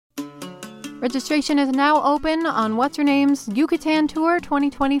Registration is now open on What's Her Name's Yucatan Tour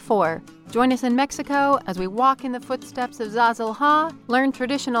 2024. Join us in Mexico as we walk in the footsteps of Zazil Ha, learn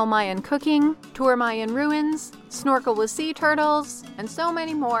traditional Mayan cooking, tour Mayan ruins, snorkel with sea turtles, and so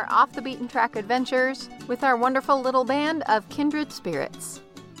many more off-the-beaten-track adventures with our wonderful little band of kindred spirits.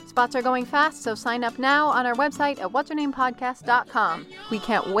 Spots are going fast, so sign up now on our website at whatshernamepodcast.com. We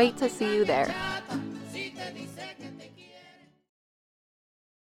can't wait to see you there.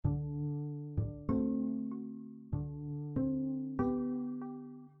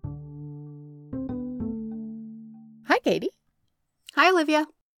 Hi, Katie. Hi, Olivia.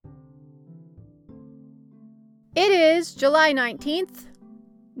 It is July 19th,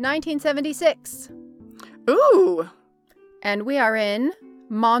 1976. Ooh! And we are in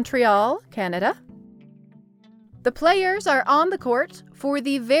Montreal, Canada. The players are on the court for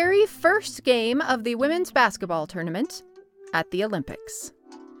the very first game of the women's basketball tournament at the Olympics.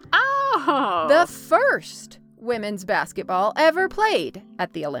 Oh! The first women's basketball ever played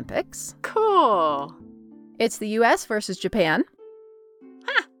at the Olympics. Cool. It's the U.S. versus Japan.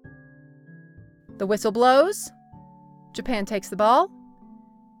 Huh. The whistle blows. Japan takes the ball.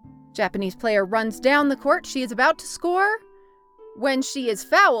 Japanese player runs down the court. She is about to score when she is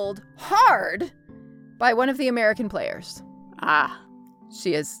fouled hard by one of the American players. Ah.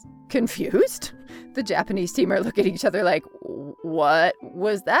 She is confused. The Japanese team are looking at each other like, what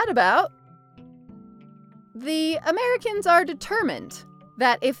was that about? The Americans are determined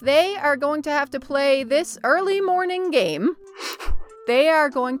that if they are going to have to play this early morning game, they are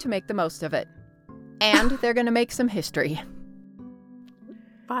going to make the most of it. And they're going to make some history.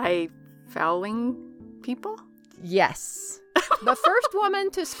 By fouling people? Yes. The first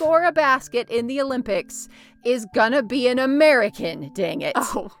woman to score a basket in the Olympics is gonna be an American, dang it.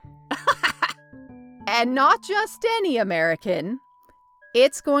 Oh. And not just any American.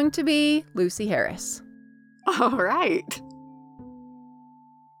 It's going to be Lucy Harris. All right.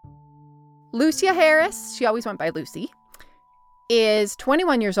 Lucia Harris, she always went by Lucy, is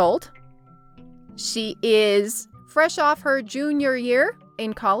 21 years old. She is fresh off her junior year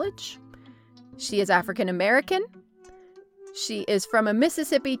in college. She is African American. She is from a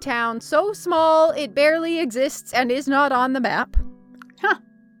Mississippi town so small it barely exists and is not on the map. Huh.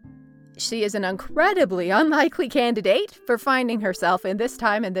 She is an incredibly unlikely candidate for finding herself in this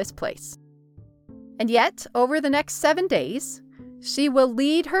time and this place. And yet, over the next 7 days, she will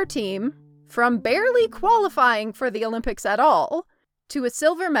lead her team from barely qualifying for the Olympics at all to a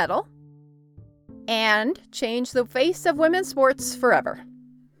silver medal and change the face of women's sports forever.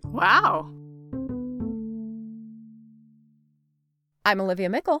 Wow. I'm Olivia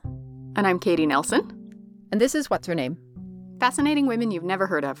Mickle. And I'm Katie Nelson. And this is What's Her Name? Fascinating women you've never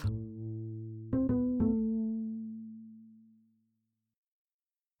heard of.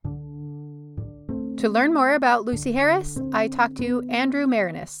 To learn more about Lucy Harris, I talked to Andrew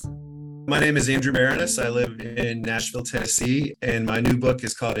Marinis. My name is Andrew Marinis. I live in Nashville, Tennessee, and my new book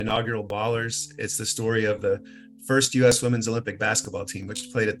is called INAUGURAL BALLERS. It's the story of the first U.S. women's Olympic basketball team,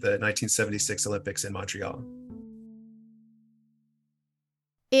 which played at the 1976 Olympics in Montreal.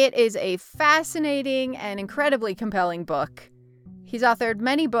 It is a fascinating and incredibly compelling book. He's authored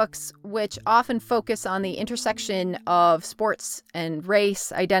many books which often focus on the intersection of sports and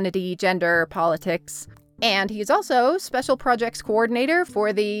race, identity, gender, politics. And he is also Special Projects Coordinator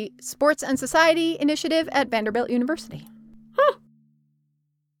for the Sports and Society Initiative at Vanderbilt University.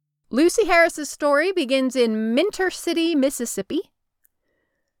 Lucy Harris's story begins in Minter City, Mississippi,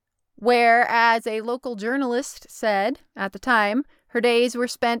 where, as a local journalist said at the time, her days were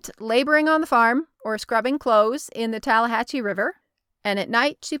spent laboring on the farm or scrubbing clothes in the Tallahatchie River, and at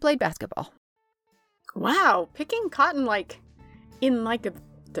night she played basketball. Wow, picking cotton in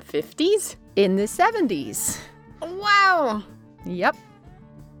the 50s? In the 70s. Wow. Yep.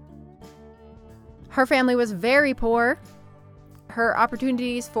 Her family was very poor. Her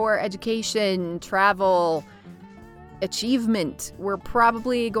opportunities for education, travel, achievement were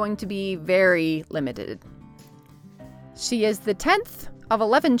probably going to be very limited. She is the 10th of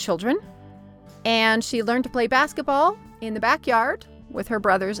 11 children, and she learned to play basketball in the backyard with her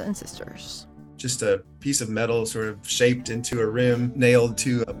brothers and sisters. Just a piece of metal sort of shaped into a rim, nailed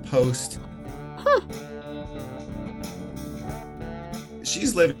to a post. Huh.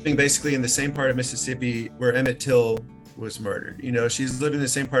 She's living basically in the same part of Mississippi where Emmett Till was murdered. You know, she's living in the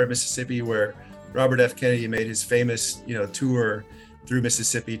same part of Mississippi where Robert F. Kennedy made his famous, tour through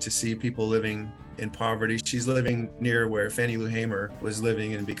Mississippi to see people living in poverty. She's living near where Fannie Lou Hamer was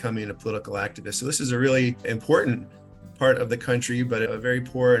living and becoming a political activist. So this is a really important part of the country, but a very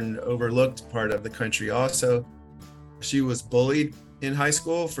poor and overlooked part of the country also. She was bullied in high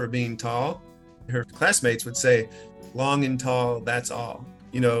school for being tall. Her classmates would say, long and tall, that's all,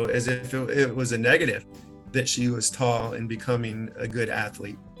 as if it was a negative that she was tall and becoming a good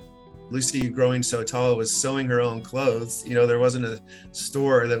athlete. Lucy, growing so tall, was sewing her own clothes. There wasn't a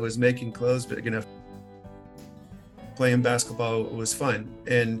store that was making clothes big enough. Playing basketball was fun.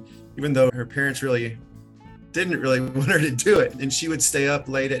 And even though her parents didn't really want her to do it, and she would stay up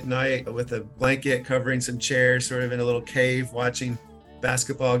late at night with a blanket covering some chairs, sort of in a little cave, watching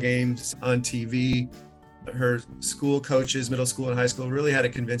basketball games on TV. Her school coaches, middle school and high school, really had to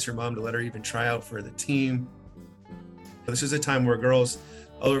convince her mom to let her even try out for the team. This is a time where girls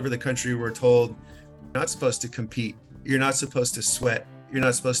all over the country were told, you're not supposed to compete. You're not supposed to sweat. You're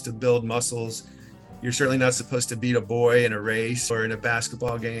not supposed to build muscles. You're certainly not supposed to beat a boy in a race or in a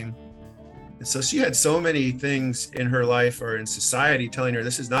basketball game. And so she had so many things in her life or in society telling her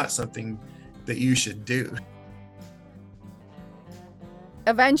this is not something that you should do.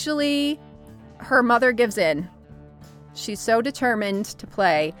 Eventually, her mother gives in. She's so determined to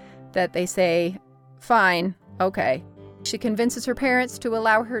play that they say, fine, okay. She convinces her parents to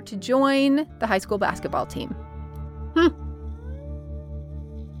allow her to join the high school basketball team.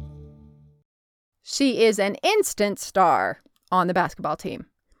 She is an instant star on the basketball team.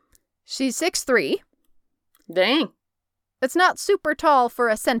 She's 6'3". Dang. It's not super tall for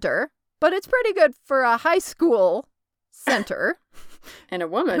a center, but it's pretty good for a high school center. And a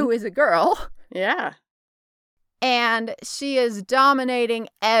woman. Who is a girl. Yeah. And she is dominating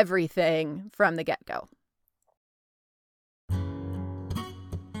everything from the get-go.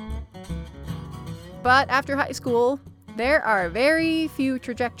 But after high school, there are very few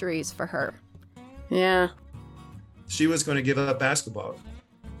trajectories for her. Yeah. She was going to give up basketball.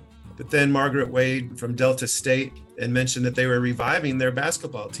 But then Margaret Wade from Delta State and mentioned that they were reviving their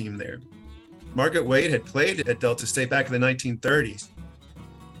basketball team there. Margaret Wade had played at Delta State back in the 1930s.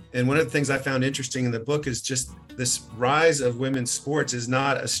 And one of the things I found interesting in the book is just this rise of women's sports is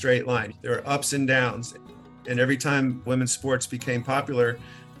not a straight line. There are ups and downs. And every time women's sports became popular,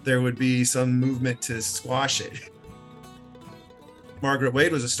 there would be some movement to squash it. Margaret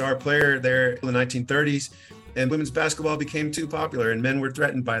Wade was a star player there in the 1930s, and women's basketball became too popular, and men were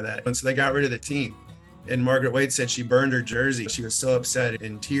threatened by that. And so they got rid of the team. And Margaret Wade said she burned her jersey. She was so upset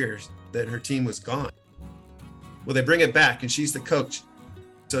in tears that her team was gone. Well, they bring it back, and she's the coach.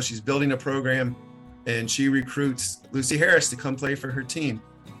 So she's building a program, and she recruits Lucy Harris to come play for her team.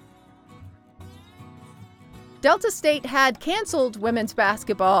 Delta State had canceled women's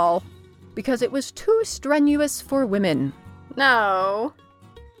basketball because it was too strenuous for women. No.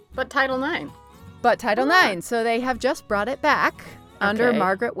 But Title IX. But Title IX, so they have just brought it back under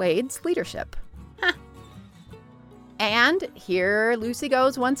Margaret Wade's leadership. Huh. And here Lucy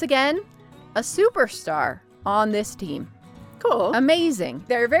goes once again, a superstar on this team. Cool. Amazing.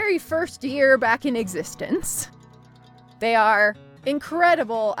 Their very first year back in existence. They are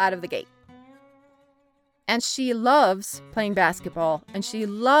incredible out of the gate. And she loves playing basketball, and she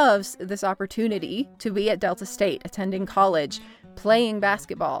loves this opportunity to be at Delta State, attending college, playing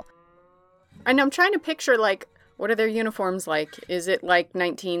basketball. And I'm trying to picture, what are their uniforms like? Is it like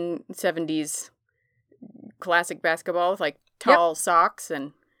 1970s classic basketball with, tall socks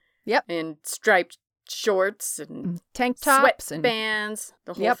and striped shorts and tank tops and sweatbands,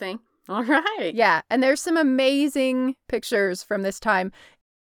 the whole thing? All right. Yeah, and there's some amazing pictures from this time.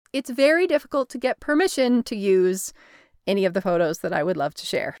 It's very difficult to get permission to use any of the photos that I would love to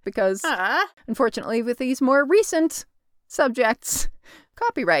share because, unfortunately, with these more recent subjects,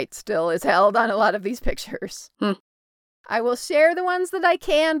 copyright still is held on a lot of these pictures. I will share the ones that I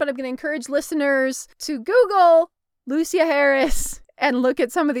can, but I'm going to encourage listeners to Google Lusia Harris and look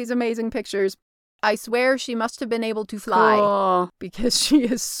at some of these amazing pictures. I swear she must have been able to fly because she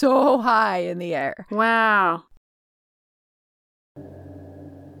is so high in the air. Wow.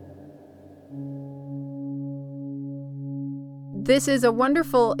 This is a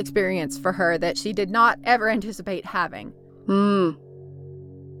wonderful experience for her that she did not ever anticipate having.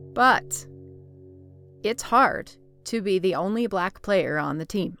 But it's hard to be the only Black player on the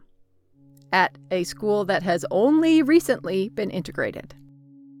team at a school that has only recently been integrated.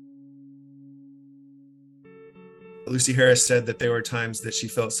 Lucy Harris said that there were times that she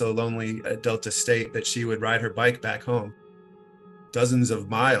felt so lonely at Delta State that she would ride her bike back home, dozens of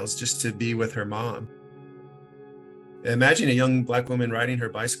miles just to be with her mom. Imagine a young Black woman riding her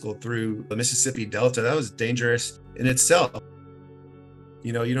bicycle through the Mississippi Delta. That was dangerous in itself.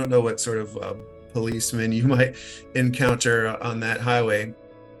 You don't know what sort of policeman you might encounter on that highway,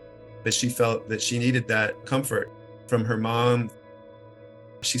 but she felt that she needed that comfort from her mom.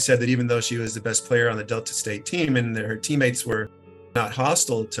 She said that even though she was the best player on the Delta State team and that her teammates were not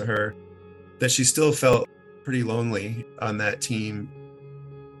hostile to her, that she still felt pretty lonely on that team.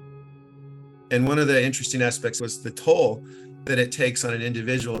 And one of the interesting aspects was the toll that it takes on an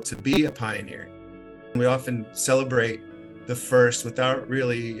individual to be a pioneer. We often celebrate the first without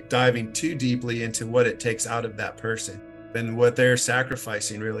really diving too deeply into what it takes out of that person and what they're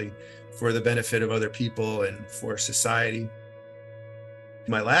sacrificing really for the benefit of other people and for society.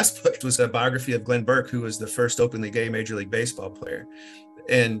 My last book was a biography of Glenn Burke, who was the first openly gay Major League Baseball player.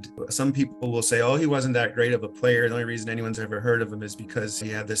 And some people will say, oh, he wasn't that great of a player. The only reason anyone's ever heard of him is because he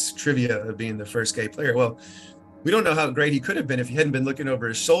had this trivia of being the first gay player. Well, we don't know how great he could have been if he hadn't been looking over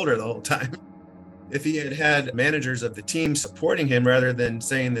his shoulder the whole time. If he had had managers of the team supporting him rather than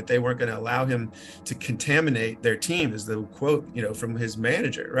saying that they weren't going to allow him to contaminate their team, is the quote, from his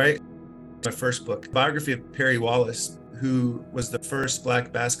manager, right? My first book, biography of Perry Wallace, who was the first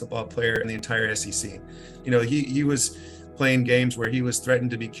Black basketball player in the entire SEC. He was playing games where he was threatened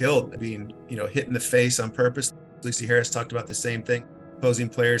to be killed, being, hit in the face on purpose. Lucy Harris talked about the same thing, opposing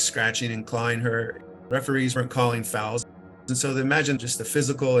players scratching and clawing her. Referees weren't calling fouls. And so imagine just the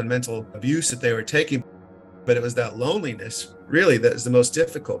physical and mental abuse that they were taking. But it was that loneliness, really, that was the most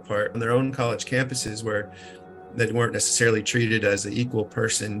difficult part on their own college campuses, where they weren't necessarily treated as an equal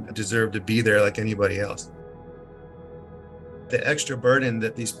person, deserved to be there like anybody else. The extra burden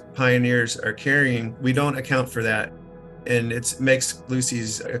that these pioneers are carrying, we don't account for that. And it makes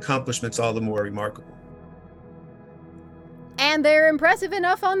Lucy's accomplishments all the more remarkable. And they're impressive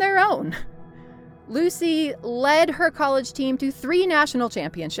enough on their own. Lucy led her college team to 3 national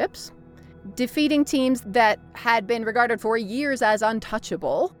championships, defeating teams that had been regarded for years as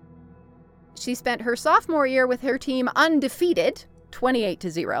untouchable. She spent her sophomore year with her team undefeated,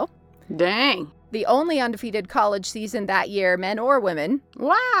 28-0. Dang. The only undefeated college season that year, men or women.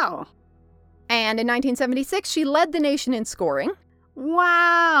 Wow. And in 1976, she led the nation in scoring.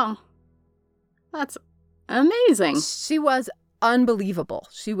 Wow. That's amazing. She was unbelievable.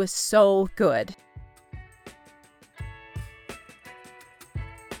 She was so good.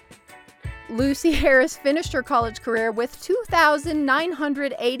 Lucy Harris finished her college career with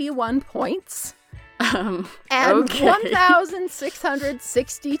 2,981 points and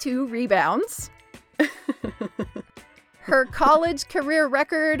 1,662 rebounds. Her college career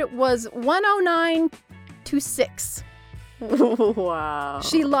record was 109-6. Wow.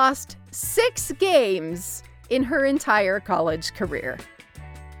 She lost 6 games in her entire college career.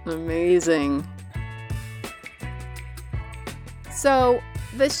 Amazing. So,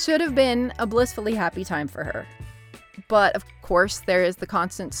 this should have been a blissfully happy time for her. But, of course, there is the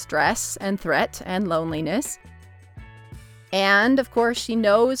constant stress and threat and loneliness. And, of course, she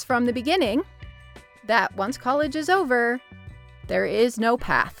knows from the beginning that once college is over, there is no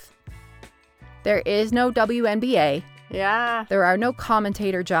path. There is no WNBA. Yeah. There are no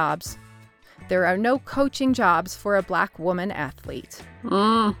commentator jobs. There are no coaching jobs for a Black woman athlete.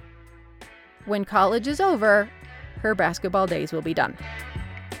 When college is over, her basketball days will be done.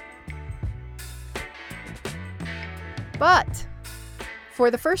 But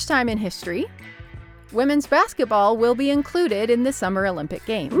for the first time in history, women's basketball will be included in the Summer Olympic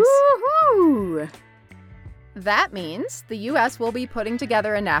Games. Woohoo! That means the U.S. will be putting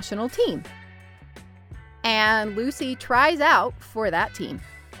together a national team. And Lucy tries out for that team.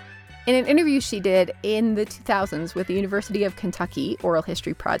 In an interview she did in the 2000s with the University of Kentucky Oral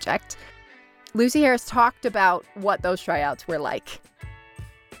History Project, Lucy Harris talked about what those tryouts were like.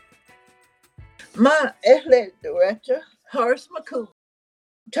 My athletic director, Horace McCool,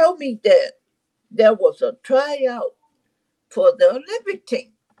 told me that there was a tryout for the Olympic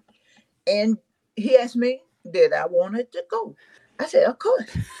team. And he asked me, did I wanted to go? I said, of course.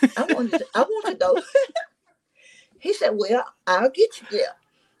 I want to go. He said, well, I'll get you there.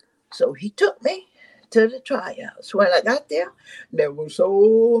 So he took me to the tryouts. When I got there were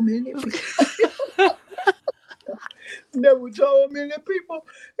so many people. There were so many people,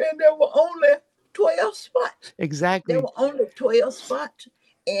 and there were only 12 spots. Exactly. There were only 12 spots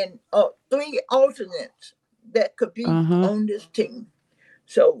and 3 alternates that could be on this team.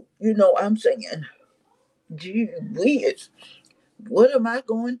 So, I'm saying, gee whiz, what am I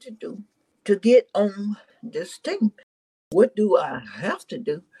going to do to get on this team? What do I have to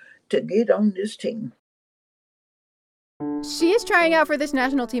do to get on this team? She is trying out for this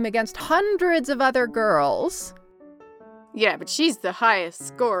national team against hundreds of other girls. Yeah, but she's the highest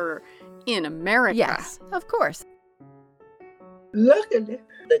scorer in America. Yes, of course. Luckily,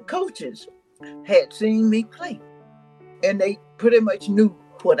 the coaches had seen me play, and they pretty much knew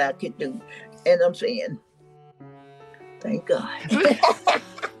what I could do. And I'm saying, thank God.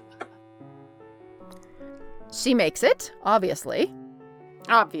 She makes it, obviously.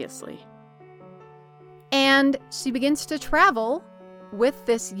 Obviously. And she begins to travel with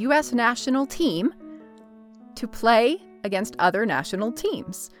this U.S. national team to play against other national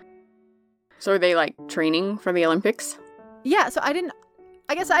teams. So are they like training for the Olympics? Yeah, so I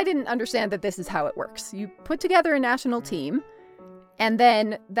guess I didn't understand that this is how it works. You put together a national team, and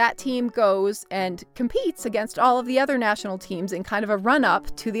then that team goes and competes against all of the other national teams in kind of a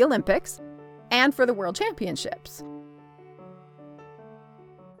run-up to the Olympics and for the World Championships.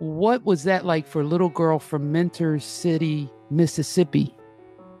 What was that like for a little girl from Mentor City, Mississippi?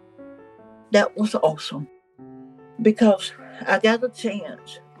 That was awesome because I got a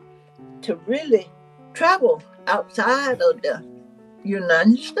chance to really travel outside of the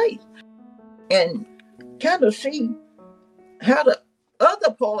United States and kind of see how the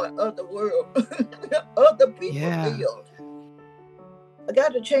other part of the world, other people live. I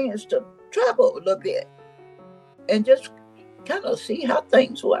got a chance to travel a little bit and just kind of see how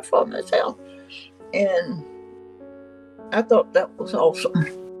things were for myself. And I thought that was awesome.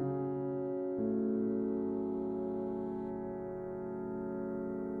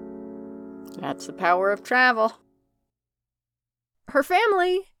 That's the power of travel. Her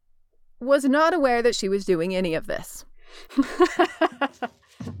family was not aware that she was doing any of this.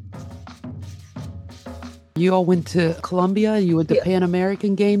 You all went to Colombia, you went to Pan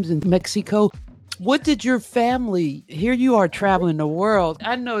American Games in Mexico. What did your family, here you are traveling the world.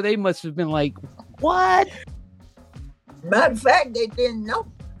 I know they must have been like, what? Matter of fact, they didn't know.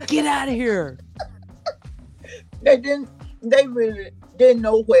 Get out of here. They really didn't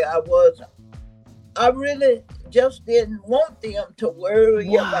know where I was. I really just didn't want them to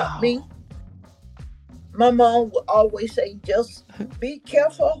worry about me. My mom would always say, just be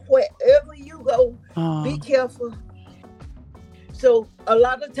careful wherever you go. Be careful. So a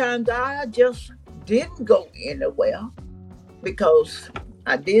lot of times I just didn't go anywhere because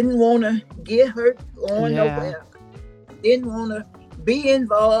I didn't want to get hurt going nowhere. Didn't want to be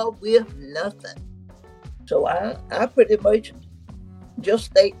involved with nothing. So I pretty much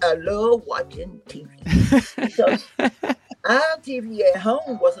just I love watching TV because our TV at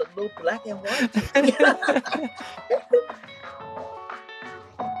home was a little black and white.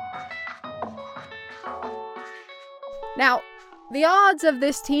 Now, the odds of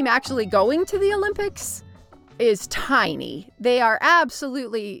this team actually going to the Olympics is tiny. They are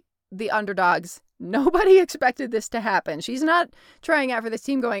absolutely the underdogs. Nobody expected this to happen. She's not trying out for this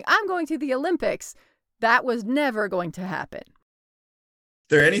team going, I'm going to the Olympics. That was never going to happen.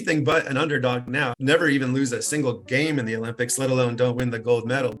 They're anything but an underdog now. Never even lose a single game in the Olympics, let alone don't win the gold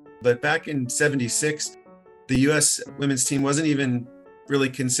medal. But back in '76, the U.S. women's team wasn't even really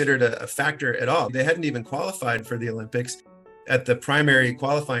considered a factor at all. They hadn't even qualified for the Olympics at the primary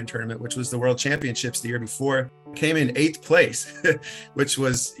qualifying tournament, which was the World Championships the year before. Came in 8th place, which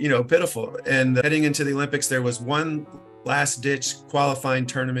was, pitiful. And heading into the Olympics, there was one last-ditch qualifying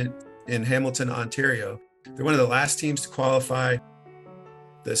tournament in Hamilton, Ontario. They're one of the last teams to qualify.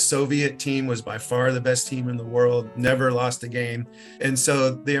 The Soviet team was by far the best team in the world, never lost a game. And so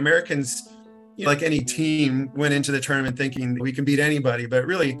the Americans, like any team, went into the tournament thinking we can beat anybody, but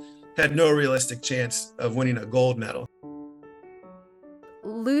really had no realistic chance of winning a gold medal.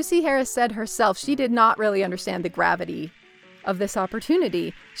 Lucy Harris said herself she did not really understand the gravity of this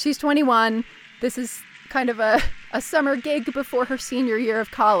opportunity. She's 21. This is kind of a summer gig before her senior year of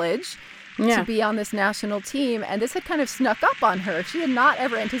college. To be on this national team, and this had kind of snuck up on her. She had not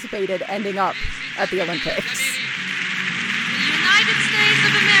ever anticipated ending up at the Olympics. The United States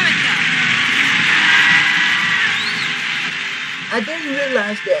of America. I didn't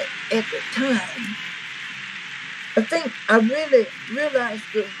realize that at the time. I think I really realized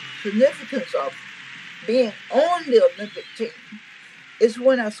the significance of being on the Olympic team is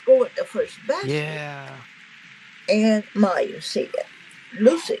when I scored the first basket. Yeah. And Maya said,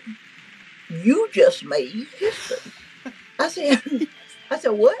 Lucy, you just made history. I said,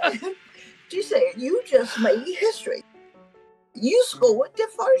 what? She said, you just made history. You scored the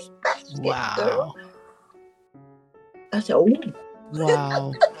first basket, girl. I said, ooh.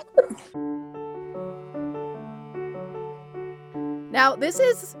 Wow. Now, this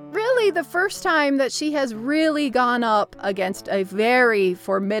is really the first time that she has really gone up against a very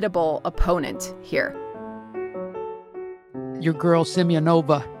formidable opponent here. Your girl,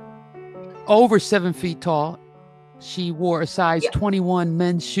 Semyonova, over 7 feet tall. She wore a size 21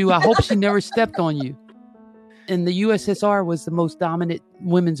 men's shoe. I hope she never stepped on you. And the USSR was the most dominant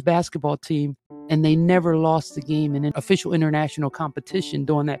women's basketball team, and they never lost a game in an official international competition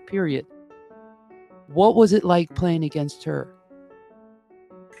during that period. What was it like playing against her?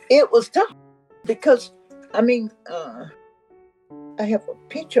 It was tough because, I have a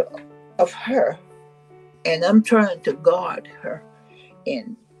picture of her and I'm trying to guard her.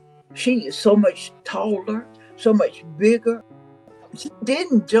 And she is so much taller, so much bigger. She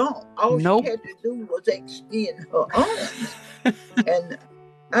didn't jump. All Nope. she had to do was extend her arms. And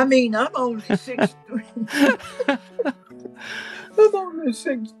I mean, I'm only 6'3". I'm only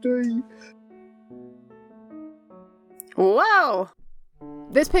 6'3". Wow.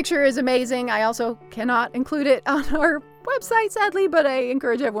 This picture is amazing. I also cannot include it on our website, sadly, but I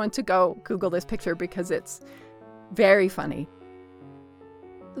encourage everyone to go Google this picture because it's very funny.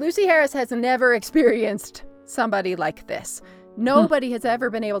 Lucy Harris has never experienced somebody like this. Nobody has ever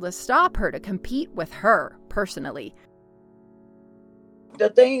been able to stop her to compete with her personally. The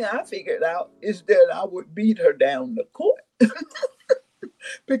thing I figured out is that I would beat her down the court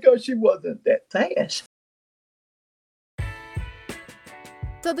because she wasn't that fast.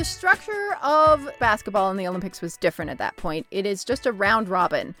 So the structure of basketball in the Olympics was different at that point. It is just a round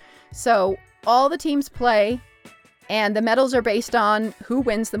robin. So all the teams play, and the medals are based on who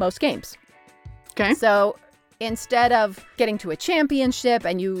wins the most games. Okay. So instead of getting to a championship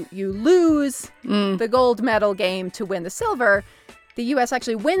and you lose the gold medal game to win the silver, the U.S.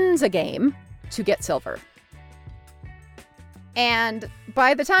 actually wins a game to get silver. And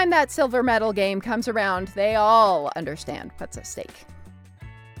by the time that silver medal game comes around, they all understand what's at stake.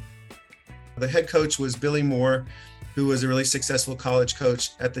 The head coach was Billy Moore, who was a really successful college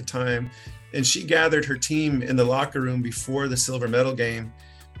coach at the time. And she gathered her team in the locker room before the silver medal game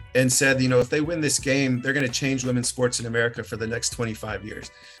and said, if they win this game, they're going to change women's sports in America for the next 25 years.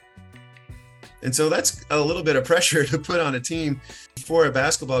 And so that's a little bit of pressure to put on a team for a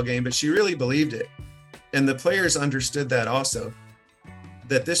basketball game, but she really believed it. And the players understood that also,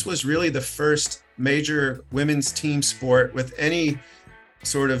 that this was really the first major women's team sport with any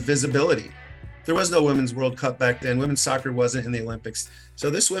sort of visibility. There was no Women's World Cup back then. Women's soccer wasn't in the Olympics.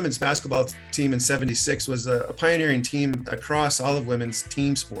 So this women's basketball team in '76 was a pioneering team across all of women's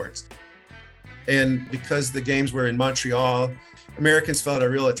team sports. And because the games were in Montreal, Americans felt a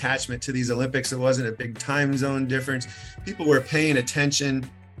real attachment to these Olympics. It wasn't a big time zone difference. People were paying attention.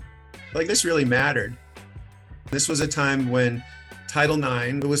 Like, this really mattered. This was a time when Title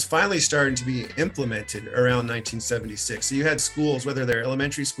IX was finally starting to be implemented around 1976. So you had schools, whether they're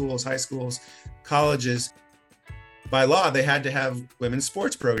elementary schools, high schools, colleges, by law, they had to have women's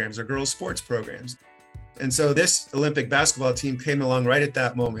sports programs or girls' sports programs. And so this Olympic basketball team came along right at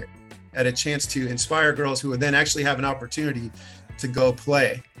that moment, at a chance to inspire girls who would then actually have an opportunity to go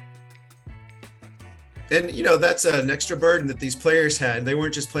play. And, that's an extra burden that these players had. They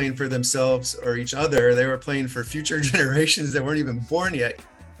weren't just playing for themselves or each other. They were playing for future generations that weren't even born yet.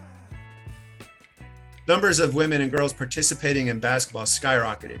 Numbers of women and girls participating in basketball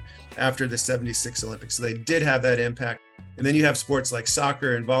skyrocketed after the '76 Olympics. So they did have that impact. And then you have sports like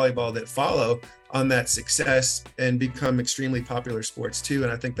soccer and volleyball that follow on that success and become extremely popular sports too.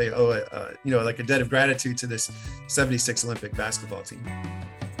 And I think they owe like a debt of gratitude to this '76 Olympic basketball team.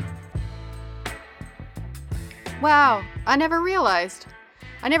 Wow, I never realized.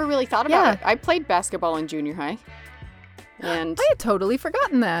 I never really thought about it. I played basketball in junior high. And I had totally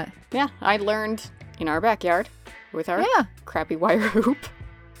forgotten that. Yeah, I learned in our backyard with our crappy wire hoop.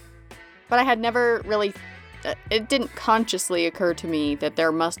 But I had never really, it didn't consciously occur to me that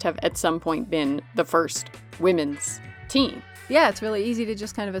there must have at some point been the first women's team. Yeah, it's really easy to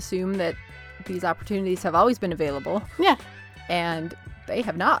just kind of assume that these opportunities have always been available. Yeah. And they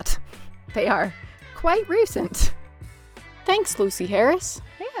have not. They are quite recent. Thanks, Lucy Harris.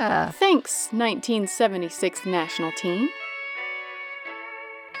 Yeah. Thanks, 1976 national team.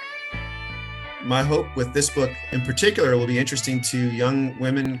 My hope with this book in particular will be interesting to young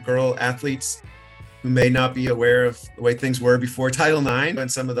women, girl athletes who may not be aware of the way things were before Title IX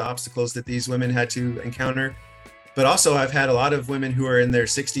and some of the obstacles that these women had to encounter. But also, I've had a lot of women who are in their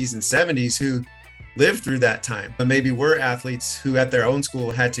 60s and 70s who lived through that time, but maybe were athletes who at their own school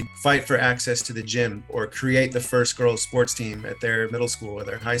had to fight for access to the gym or create the first girls sports team at their middle school or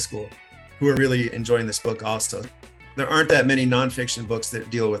their high school, who are really enjoying this book also. There aren't that many nonfiction books that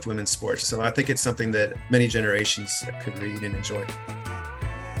deal with women's sports, so I think it's something that many generations could read and enjoy.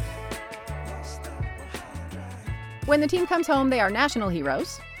 When the team comes home, they are national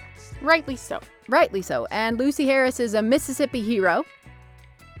heroes. Rightly so. Rightly so. And Lucy Harris is a Mississippi hero.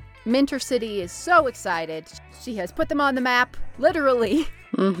 Minter City is so excited. She has put them on the map, literally.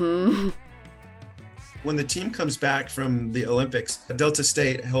 Mm-hmm. When the team comes back from the Olympics, Delta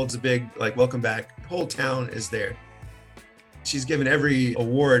State holds a big, welcome back. The whole town is there. She's given every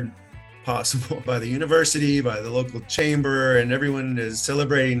award possible by the university, by the local chamber, and everyone is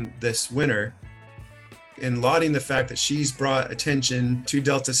celebrating this winner and lauding the fact that she's brought attention to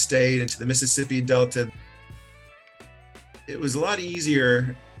Delta State and to the Mississippi Delta. it was a lot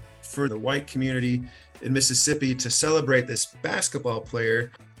easier for the white community in Mississippi to celebrate this basketball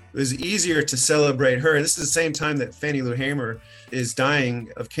player. It was easier to celebrate her. And this is the same time that Fannie Lou Hamer is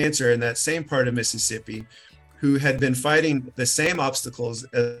dying of cancer in that same part of Mississippi, who had been fighting the same obstacles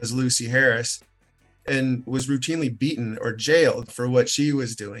as Lucy Harris and was routinely beaten or jailed for what she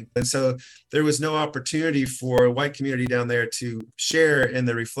was doing. And so there was no opportunity for a white community down there to share in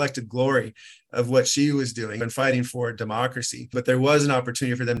the reflected glory of what she was doing and fighting for democracy. But there was an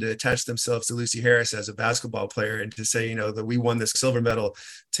opportunity for them to attach themselves to Lucy Harris as a basketball player and to say, that we won this silver medal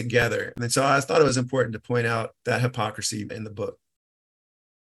together. And so I thought it was important to point out that hypocrisy in the book.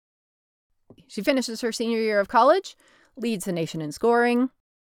 She finishes her senior year of college, leads the nation in scoring,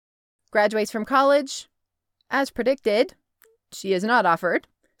 graduates from college. As predicted, she is not offered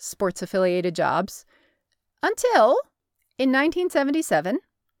sports-affiliated jobs until, in 1977,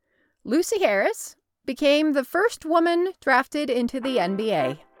 Lucy Harris became the first woman drafted into the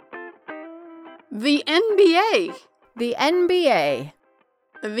NBA. The NBA? The NBA.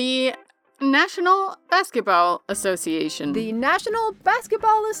 The National Basketball Association. The National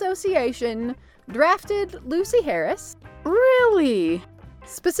Basketball Association drafted Lucy Harris. Really?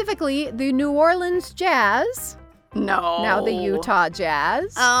 Specifically, the New Orleans Jazz. No. Now the Utah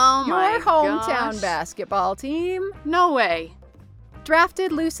Jazz. Oh my Your hometown gosh. basketball team. No way.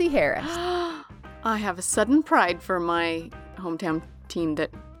 Drafted Lucy Harris. I have a sudden pride for my hometown team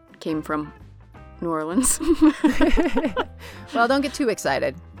that came from New Orleans. Well, don't get too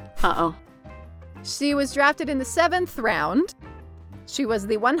excited. Uh-oh. She was drafted in the 7th round. She was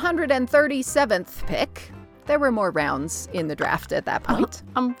the 137th pick. There were more rounds in the draft at that point.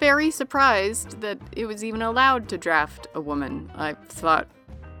 I'm very surprised that it was even allowed to draft a woman. I thought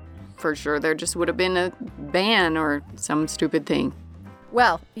for sure there just would have been a ban or some stupid thing.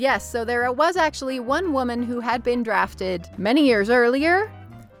 Well, yes, so there was actually one woman who had been drafted many years earlier,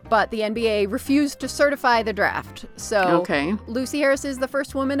 but the NBA refused to certify the draft. So okay. Lucy Harris is the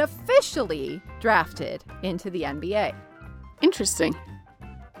first woman officially drafted into the NBA. Interesting.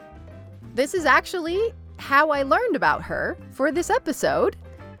 This is actually how I learned about her for this episode,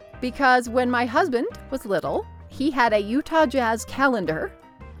 because when my husband was little, he had a Utah Jazz calendar,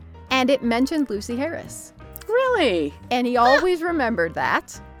 and it mentioned Lucy Harris. Really? And he always remembered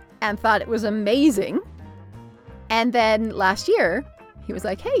that and thought it was amazing. And then last year, he was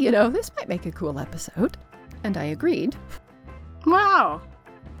like, hey, this might make a cool episode. And I agreed. Wow.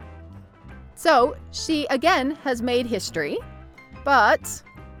 So she, again, has made history, but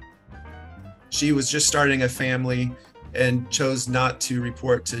She was just starting a family and chose not to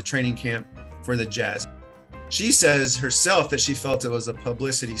report to training camp for the Jazz. She says herself that she felt it was a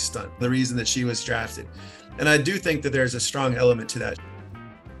publicity stunt, the reason that she was drafted. And I do think that there's a strong element to that.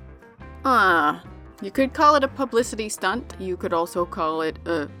 You could call it a publicity stunt. You could also call it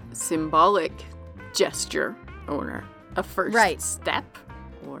a symbolic gesture or a first step.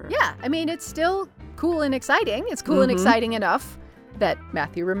 Or yeah, I mean, it's still cool and exciting. It's cool and exciting enough that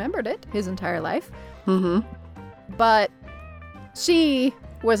Matthew remembered it his entire life. But she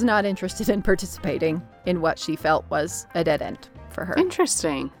was not interested in participating in what she felt was a dead end for her.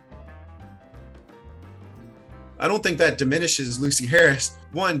 Interesting. I don't think that diminishes Lucy Harris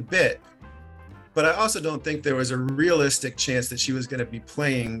one bit, but I also don't think there was a realistic chance that she was going to be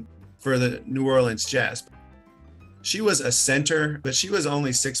playing for the New Orleans Jazz. She was a center, but she was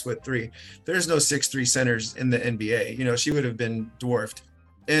only 6'3". There's no 6'3" centers in the NBA. She would have been dwarfed.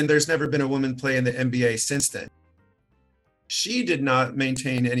 And there's never been a woman play in the NBA since then. She did not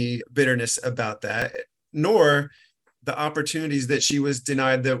maintain any bitterness about that, nor the opportunities that she was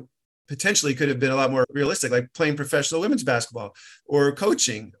denied that potentially could have been a lot more realistic, like playing professional women's basketball or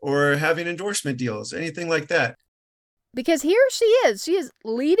coaching or having endorsement deals, anything like that. Because here she is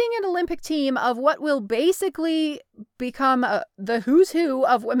leading an Olympic team of what will basically become the who's who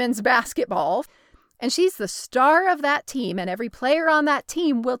of women's basketball. And she's the star of that team. And every player on that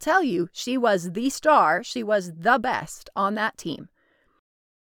team will tell you she was the star. She was the best on that team.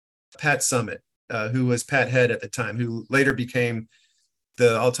 Pat Summitt, who was Pat Head at the time, who later became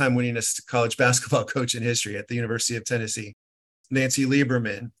the all-time winningest college basketball coach in history at the University of Tennessee. Nancy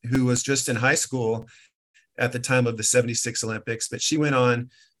Lieberman, who was just in high school at the time of the 76 Olympics, but she went on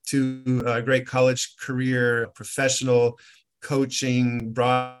to a great college career, professional coaching,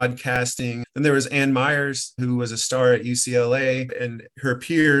 broadcasting. Then there was Ann Myers, who was a star at UCLA, and her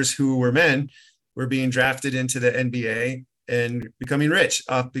peers who were men were being drafted into the NBA and becoming rich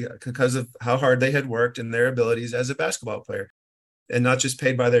because of how hard they had worked and their abilities as a basketball player. And not just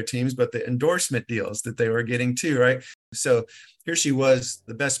paid by their teams, but the endorsement deals that they were getting too, right? So here she was,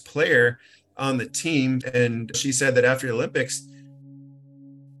 the best player on the team. And she said that after the Olympics,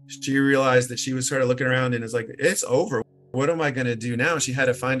 she realized that she was sort of looking around and was like, it's over. What am I going to do now? She had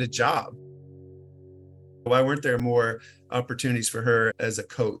to find a job. Why weren't there more opportunities for her as a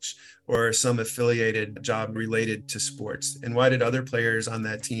coach or some affiliated job related to sports? And why did other players on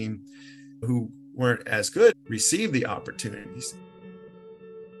that team who weren't as good receive the opportunities?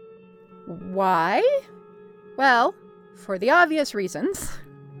 Why? Well, for the obvious reasons,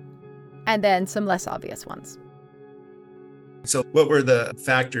 and then some less obvious ones. So what were the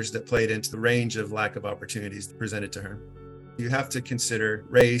factors that played into the range of lack of opportunities presented to her? You have to consider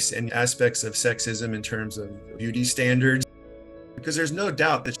race and aspects of sexism in terms of beauty standards, because there's no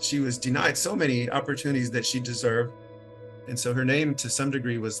doubt that she was denied so many opportunities that she deserved. And so her name to some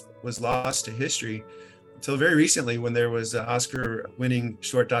degree was lost to history until very recently, when there was an Oscar-winning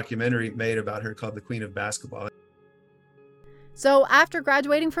short documentary made about her called The Queen of Basketball. So after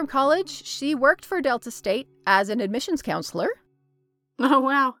graduating from college, she worked for Delta State as an admissions counselor. Oh,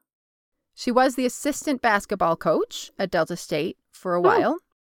 wow. She was the assistant basketball coach at Delta State for a while.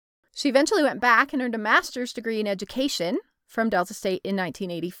 She eventually went back and earned a master's degree in education from Delta State in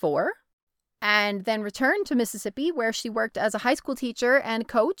 1984, and then returned to Mississippi, where she worked as a high school teacher and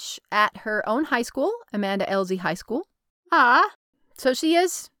coach at her own high school, Amanda Elsie High School. So she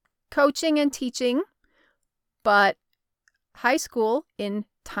is coaching and teaching, but high school in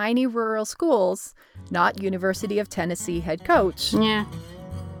tiny rural schools, not University of Tennessee head coach. Yeah.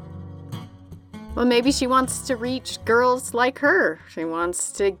 Well, maybe she wants to reach girls like her. She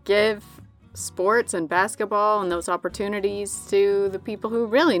wants to give sports and basketball and those opportunities to the people who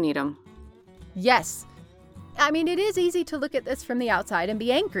really need them. Yes. I mean, it is easy to look at this from the outside and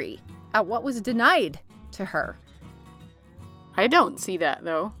be angry at what was denied to her. I don't see that,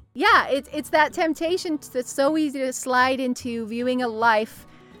 though. Yeah, it's that temptation that's so easy to slide into viewing a life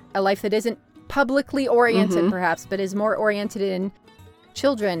that isn't publicly oriented, perhaps, but is more oriented in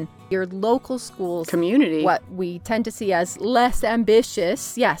children, your local schools, community, what we tend to see as less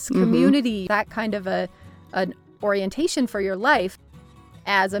ambitious. Yes, community, that kind of an orientation for your life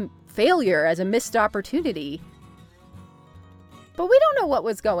as a failure, as a missed opportunity. But we don't know what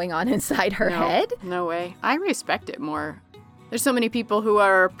was going on inside her head. No way. I respect it more. There's so many people who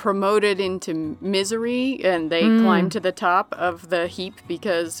are promoted into misery and they climb to the top of the heap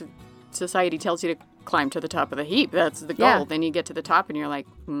because society tells you to climb to the top of the heap. That's the goal. Yeah. Then you get to the top and you're like,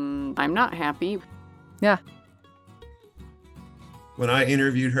 I'm not happy. Yeah. When I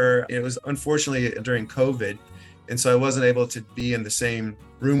interviewed her, it was unfortunately during COVID. And so I wasn't able to be in the same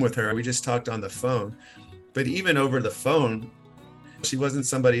room with her. We just talked on the phone. But even over the phone, she wasn't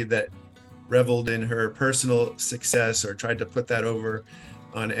somebody that reveled in her personal success or tried to put that over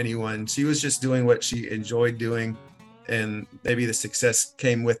on anyone. She was just doing what she enjoyed doing, and maybe the success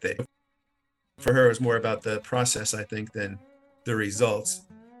came with it. For her, it was more about the process, I think, than the results.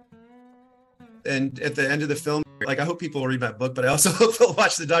 And at the end of the film, I hope people will read my book, but I also hope they'll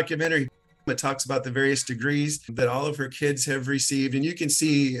watch the documentary. It talks about the various degrees that all of her kids have received, and you can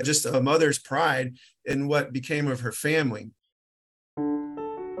see just a mother's pride in what became of her family.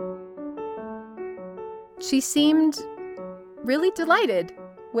 She seemed really delighted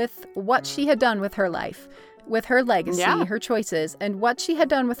with what she had done with her life, with her legacy, her choices, and what she had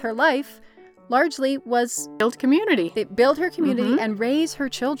done with her life largely was build community. Build her community and raise her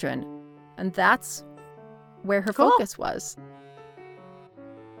children. And that's where her focus was.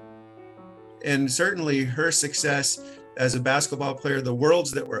 And certainly her success as a basketball player, the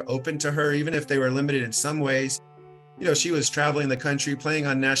worlds that were open to her, even if they were limited in some ways, she was traveling the country, playing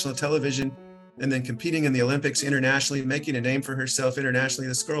on national television, and then competing in the Olympics internationally, making a name for herself internationally.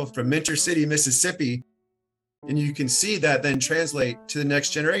 This girl from Minter City, Mississippi. And you can see that then translate to the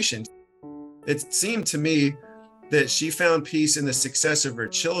next generation. It seemed to me that she found peace in the success of her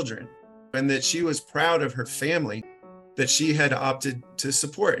children and that she was proud of her family that she had opted to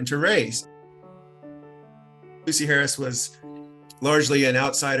support and to raise. Lucy Harris was largely an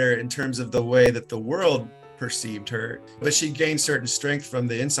outsider in terms of the way that the world perceived her, but she gained certain strength from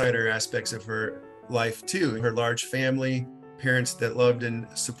the insider aspects of her life too. Her large family, parents that loved and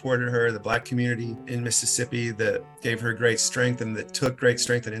supported her, the Black community in Mississippi that gave her great strength and that took great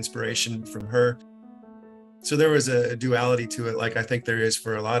strength and inspiration from her. So there was a duality to it, like I think there is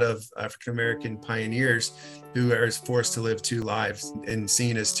for a lot of African-American pioneers who are forced to live two lives and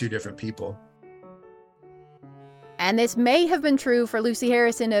seen as two different people. And this may have been true for Lucy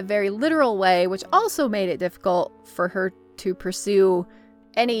Harris in a very literal way, which also made it difficult for her to pursue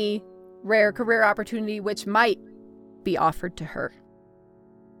any rare career opportunity which might be offered to her.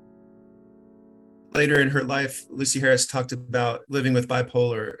 Later in her life, Lucy Harris talked about living with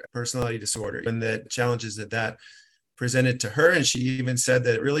bipolar personality disorder and the challenges that presented to her. And she even said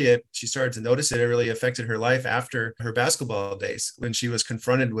that she started to notice it really affected her life after her basketball days, when she was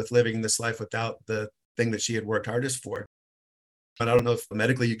confronted with living this life without the thing that she had worked hardest for. But I don't know if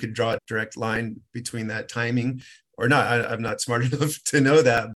medically you could draw a direct line between that timing or not. I'm not smart enough to know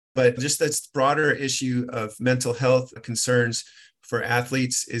that. But just this broader issue of mental health concerns for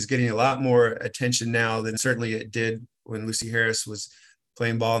athletes is getting a lot more attention now than certainly it did when Lucy Harris was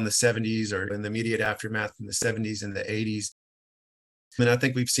playing ball in the 70s or in the immediate aftermath in the 70s and the 80s. And I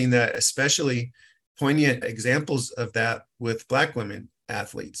think we've seen that, especially poignant examples of that with Black women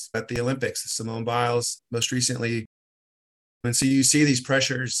athletes at the Olympics, Simone Biles most recently. And so you see these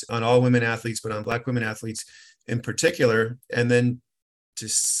pressures on all women athletes, but on Black women athletes in particular. And then to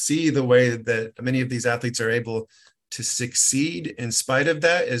see the way that many of these athletes are able to succeed in spite of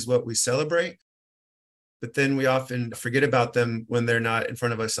that is what we celebrate. But then we often forget about them when they're not in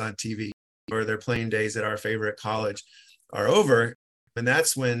front of us on TV or their playing days at our favorite college are over. And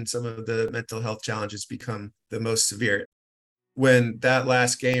that's when some of the mental health challenges become the most severe. When that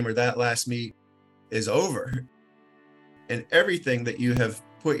last game or that last meet is over and everything that you have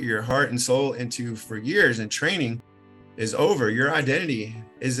put your heart and soul into for years in training is over, your identity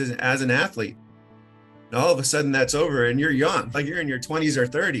is as an athlete. And all of a sudden that's over and you're young, like you're in your 20s or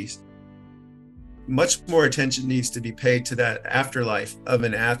 30s. Much more attention needs to be paid to that afterlife of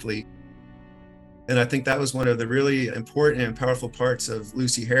an athlete. And I think that was one of the really important and powerful parts of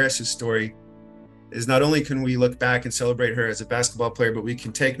Lucy Harris's story, is not only can we look back and celebrate her as a basketball player, but we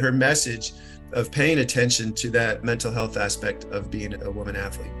can take her message of paying attention to that mental health aspect of being a woman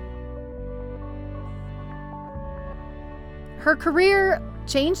athlete. Her career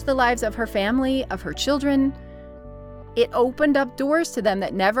changed the lives of her family, of her children. It opened up doors to them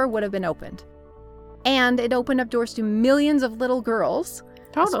that never would have been opened. And it opened up doors to millions of little girls,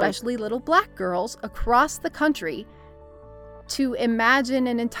 especially little Black girls across the country, to imagine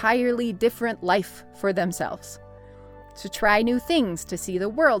an entirely different life for themselves, to try new things, to see the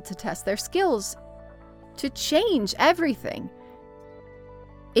world, to test their skills, to change everything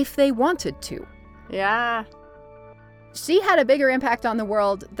if they wanted to. Yeah. She had a bigger impact on the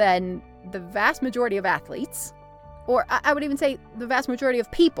world than the vast majority of athletes, or I would even say the vast majority of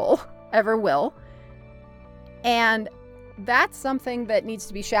people ever will. And that's something that needs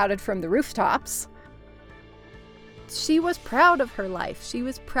to be shouted from the rooftops. She was proud of her life. She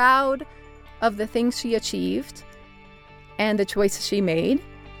was proud of the things she achieved and the choices she made.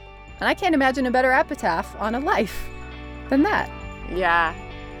 And I can't imagine a better epitaph on a life than that. Yeah.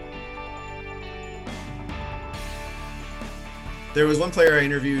 There was one player I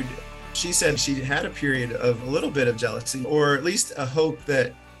interviewed. She said she had a period of a little bit of jealousy, or at least a hope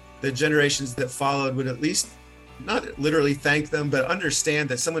that the generations that followed would at least not literally thank them, but understand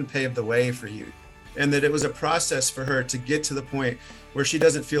that someone paved the way for you. And that it was a process for her to get to the point where she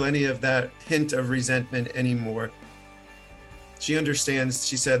doesn't feel any of that hint of resentment anymore. She understands,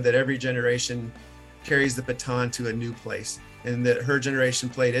 she said, that every generation carries the baton to a new place, and that her generation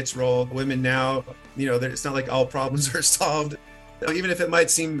played its role. Women now, that it's not like all problems are solved. Even if it might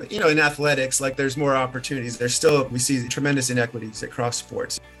seem, in athletics, like there's more opportunities, we see tremendous inequities across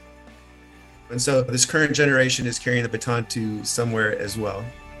sports. And so this current generation is carrying the baton to somewhere as well.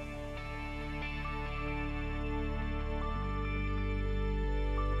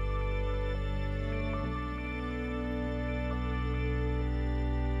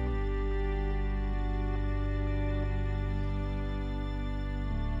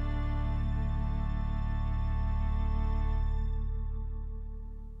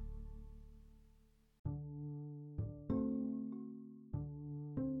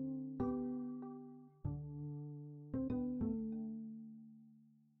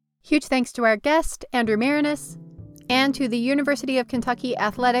 Huge thanks to our guest, Andrew Marinis, and to the University of Kentucky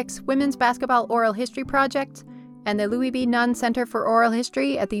Athletics Women's Basketball Oral History Project and the Louis B. Nunn Center for Oral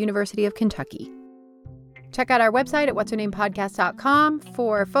History at the University of Kentucky. Check out our website at whatshernamepodcast.com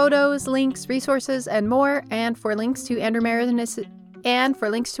for photos, links, resources, and more, and for links to Andrew Marinis and for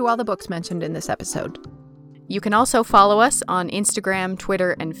links to all the books mentioned in this episode. You can also follow us on Instagram,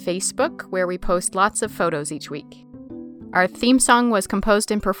 Twitter, and Facebook, where we post lots of photos each week. Our theme song was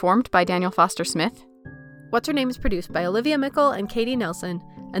composed and performed by Daniel Foster Smith. What's Her Name is produced by Olivia Mickle and Katie Nelson,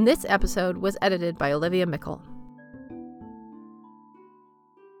 and this episode was edited by Olivia Mickle.